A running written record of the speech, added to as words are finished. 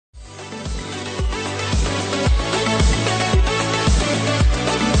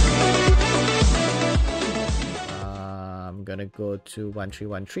gonna go to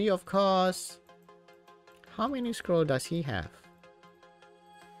 1313, of course. How many scroll does he have?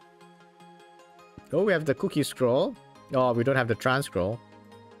 Oh, we have the cookie scroll. Oh, we don't have the trans scroll.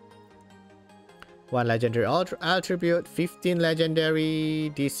 1 legendary attribute, 15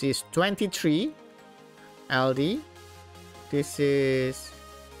 legendary. This is 23 LD. This is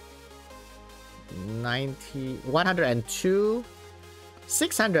 90, 102,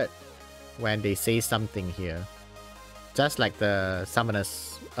 600 when they say something here. Just like the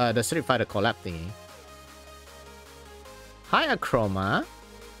summoners, the Street Fighter collab thingy. Hi, Achroma.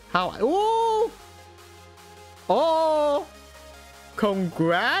 How? Oh! Oh!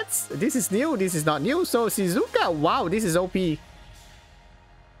 Congrats! This is new. This is not new. So, Shizuka. Wow, this is OP.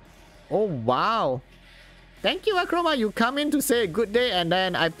 Oh, wow. Thank you, Achroma. You come in to say good day, and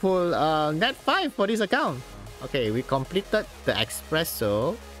then I pull NAT5 for this account. Okay, we completed the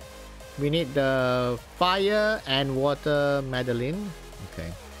espresso. We need the fire and water Madeline. Okay.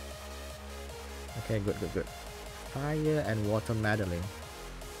 Okay, good, good, good. Fire and water Madeline.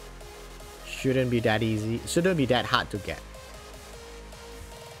 Shouldn't be that easy. Shouldn't be that hard to get.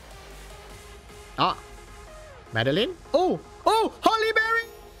 Ah! Madeline? Oh! Oh! Holly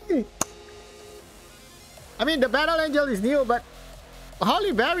Berry! I mean, the Battle Angel is new, but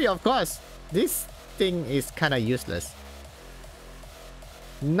Holly Berry, of course. This thing is kind of useless.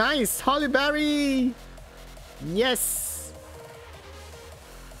 Nice! Holly Berry! Yes!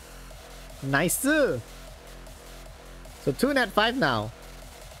 Nice! So 2 NAT5 now.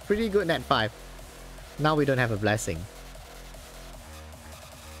 Pretty good NAT5. Now we don't have a blessing.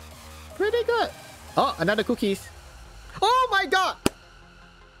 Pretty good. Oh, another cookies. Oh my god!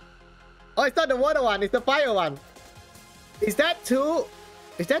 Oh, it's not the water one, it's the fire one. Is that two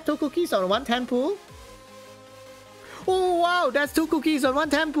cookies on one temple? Oh wow, that's 2 cookies on one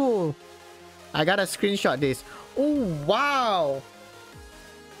temple. I gotta screenshot this. Oh wow.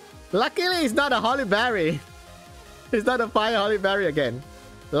 Luckily it's not a Holly Berry. It's not a fire Holly Berry again.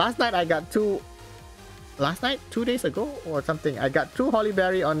 Last night I got 2. Last night? 2 days ago or something. I got 2 Holly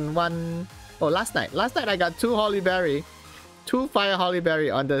Berry on one. Oh, last night. Last night I got 2 Holly Berry. 2 fire Holly Berry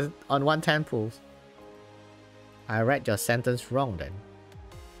on one temple. I read your sentence wrong then.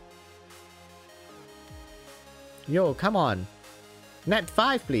 Yo, come on.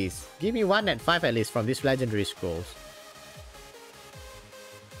 NAT5 please. Give me 1 NAT5 at least from these legendary scrolls.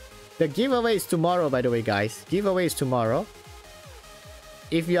 The giveaway is tomorrow, by the way, guys. Giveaway is tomorrow.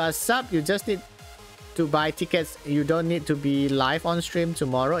 If you are sub, you just need to buy tickets. You don't need to be live on stream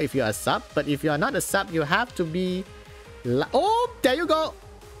tomorrow if you are sub. But if you are not a sub, you have to be... Oh, there you go.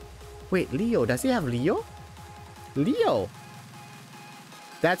 Wait, Leo. Does he have Leo? Leo.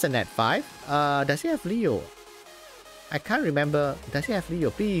 That's a NAT5. Does he have Leo? I can't remember. Does he have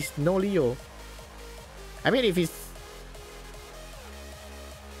Leo? Please, no Leo. I mean, if he's...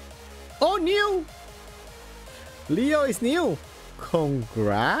 Oh, new! Leo is new.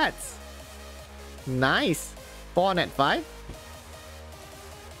 Congrats. Nice. 4 NAT5.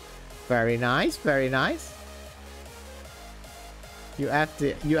 Very nice, very nice. You have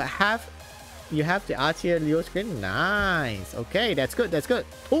the RTA Leo screen. Nice. Okay, that's good, that's good.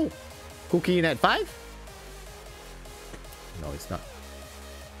 Oh, cookie NAT5. No, it's not.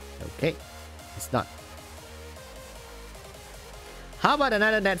 Okay, it's not. How about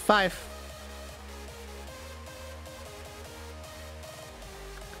another NAT5?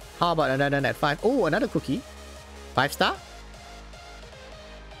 How about another NAT5? Oh, another cookie. 5-star.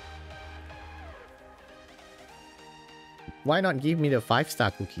 Why not give me the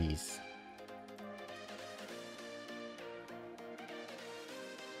 5-star cookies?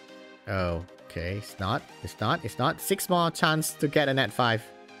 Oh, okay. It's not. It's not. It's not. 6 more chance to get a NAT5.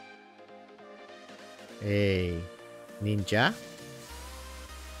 Hey, ninja.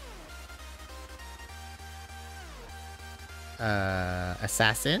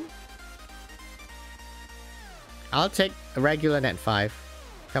 Assassin. I'll take a regular NAT5.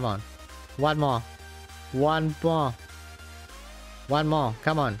 Come on. 1 more. 1 more. 1 more.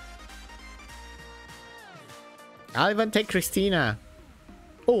 Come on. I'll even take Christina.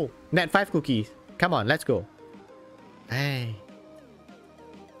 Oh, NAT5 cookies. Come on, let's go. Hey.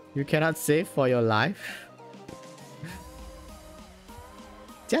 You cannot save for your life.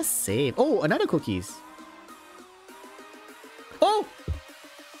 Just save. Oh, another cookies. Oh!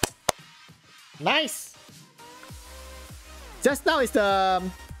 Nice! Just now it's the...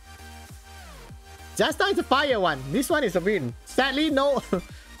 Just now it's the fire one. This one is a win. Sadly, no...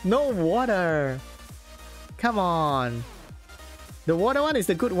 no water. Come on. The water one is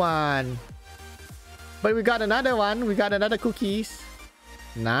the good one. But we got another one. We got another cookies.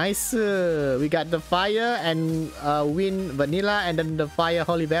 Nice. We got the fire and wind vanilla and then the fire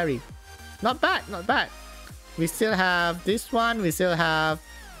holy berry. Not bad, not bad. We still have this one. We still have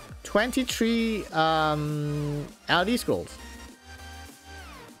 23 LD scrolls.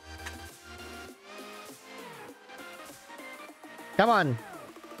 Come on.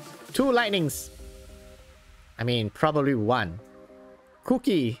 2 lightnings. I mean, probably 1.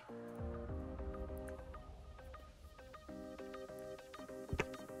 Cookie.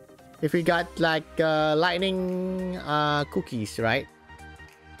 If we got like lightning cookies, right?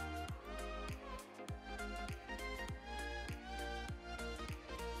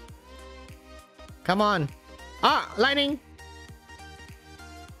 Come on. Ah, lightning.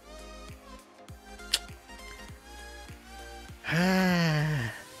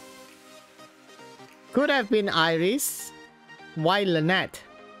 Could have been Iris. Why Lynette?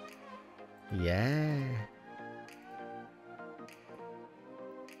 Yeah.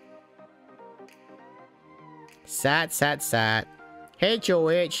 Sad, sad, sad.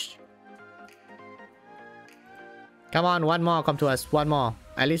 HOH. Come on, one more. Come to us. One more.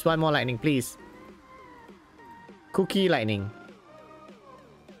 At least one more lightning, please. Cookie lightning.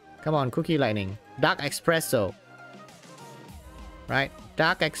 Come on, cookie lightning. Dark espresso. Right?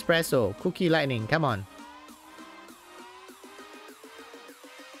 Dark espresso. Cookie lightning. Come on.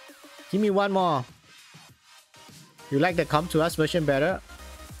 Give me one more. You like the Come to Us version better?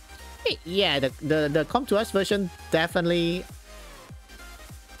 Yeah, the Come to Us version definitely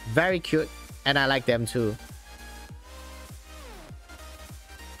very cute, and I like them too.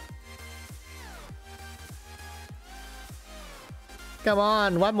 Come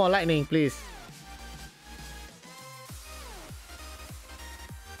on, one more lightning, please.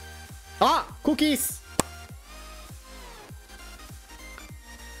 Ah, cookies.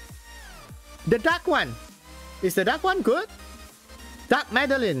 The dark one. Is the dark one good? Dark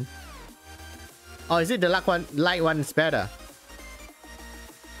Madeline. Or is it the light one is better?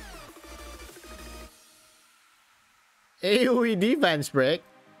 AoE defense break.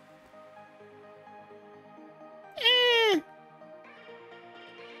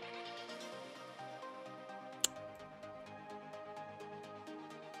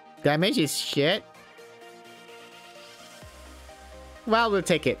 Damage is shit. Well, we'll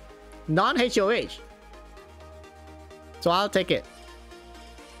take it. Non-HOH. So I'll take it.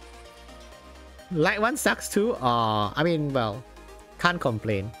 Light one sucks too. I mean, well, can't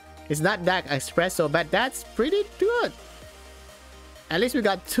complain. It's not Dark Espresso, but that's pretty good. At least we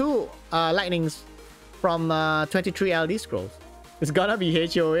got 2 lightnings from 23 LD scrolls. It's gonna be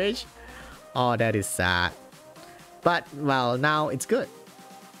HOH. Oh, that is sad. But, well, now it's good.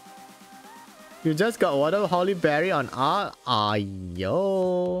 You just got Water Holy Berry on R.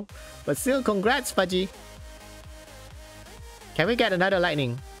 Yo. But still, congrats, Fudgy. Can we get another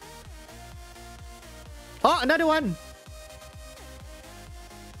lightning? Oh, another one!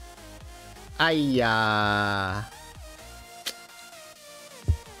 Ayya.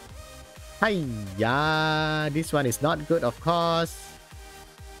 Ayya. This one is not good, of course.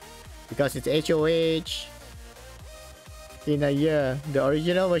 Because it's HOH. In a year, the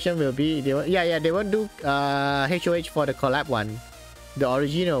original version will be... They won't do HOH for the collab one. The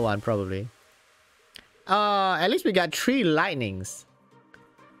original one, probably. At least we got 3 lightnings.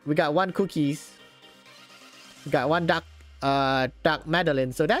 We got 1 cookies. We got 1 dark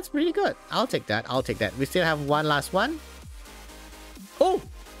Madeline. So that's pretty good. I'll take that. I'll take that. We still have 1 last one. Oh!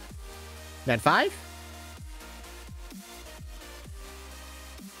 NAT5?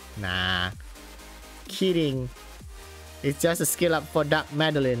 Nah. Kidding. It's just a skill up for Dark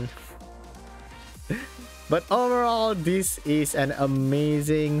Madeline. But overall, this is an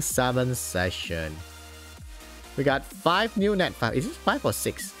amazing summon session. We got 5 new NAT5. Is it 5 or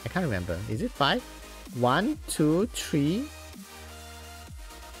 6? I can't remember. Is it 5? 1, 2, 3,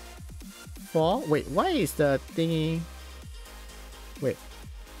 4. Wait, why is the thingy... Wait.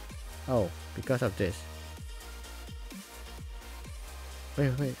 Oh, because of this.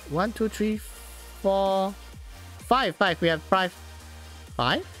 Wait. 1, 2, 3, 4... 5. We have 5.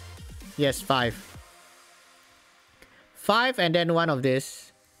 5? Yes, 5. 5 and then 1 of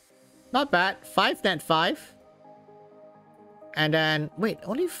this. Not bad. 5 NAT5. And then... Wait,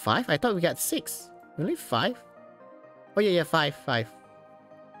 only 5? I thought we got 6. Only 5? Oh yeah, 5.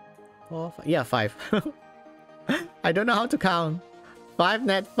 4, 5. Yeah, 5. I don't know how to count. 5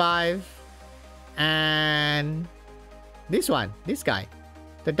 NAT5. And... This one. This guy.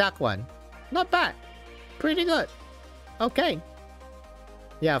 The dark one. Not bad. Pretty good. Okay.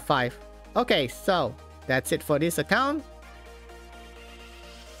 Yeah, 5. Okay, so that's it for this account.